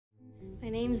My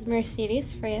name is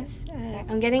Mercedes Frias.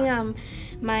 I'm getting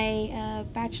my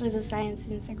Bachelor's of Science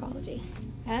in Psychology.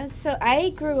 So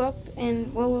I grew up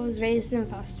was raised in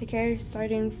foster care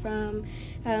starting from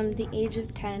the age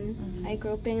of 10. I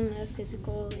grew up in a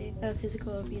physical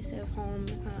abusive home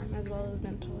as well as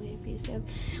mentally abusive.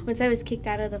 Once I was kicked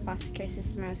out of the foster care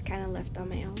system, I was kind of left on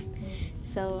my own.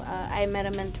 So I met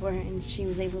a mentor, and she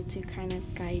was able to kind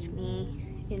of guide me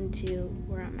into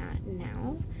where I'm at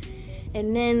now.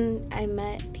 And then I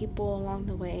met people along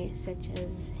the way, such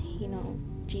as,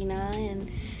 Gina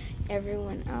and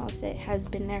everyone else that has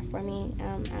been there for me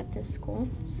at this school.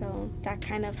 So that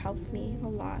kind of helped me a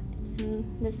lot. And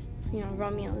this,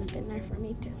 Romeo has been there for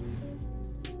me too.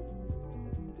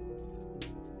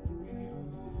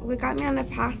 What got me on the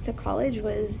path to college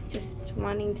was just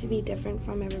wanting to be different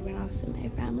from everyone else in my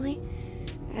family.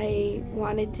 I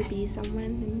wanted to be someone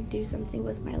and do something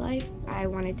with my life. I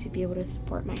wanted to be able to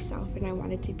support myself, and I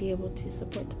wanted to be able to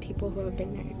support the people who have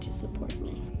been there to support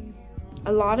me.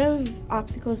 A lot of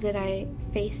obstacles that I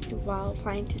faced while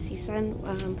applying to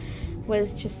CSUN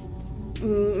was just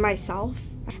myself.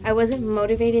 I wasn't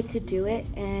motivated to do it,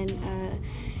 and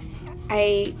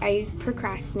I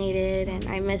procrastinated, and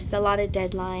I missed a lot of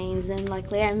deadlines, and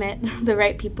luckily I met the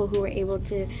right people who were able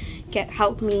to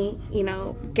help me,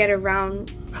 get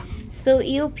around. So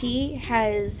EOP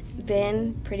has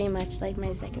been pretty much like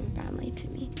my second family to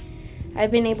me.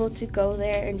 I've been able to go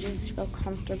there and just feel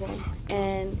comfortable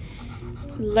and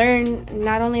learn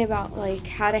not only about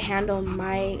how to handle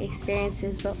my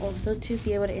experiences, but also to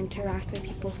be able to interact with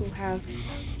people who have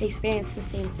experienced the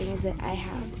same things that I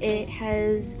have. It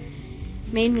has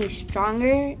made me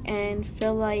stronger and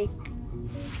feel like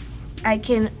I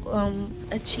can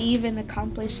achieve and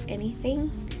accomplish anything.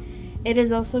 It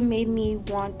has also made me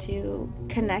want to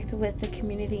connect with the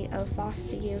community of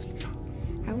foster youth.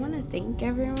 I want to thank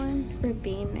everyone for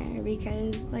being there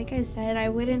because, like I said, I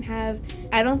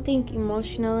don't think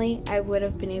emotionally I would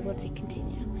have been able to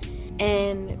continue.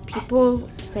 And people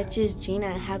such as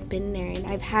Gina have been there, and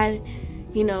I've had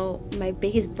my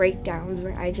biggest breakdowns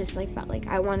where I just felt like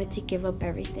I wanted to give up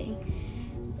everything.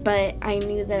 But I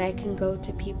knew that I can go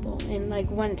to people. And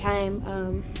one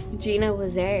time, Gina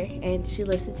was there and she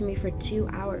listened to me for 2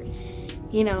 hours.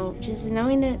 Just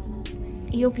knowing that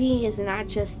EOP is not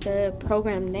just a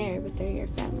program there, but they're your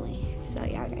family. So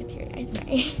yeah, I got teary-eyed,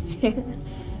 sorry.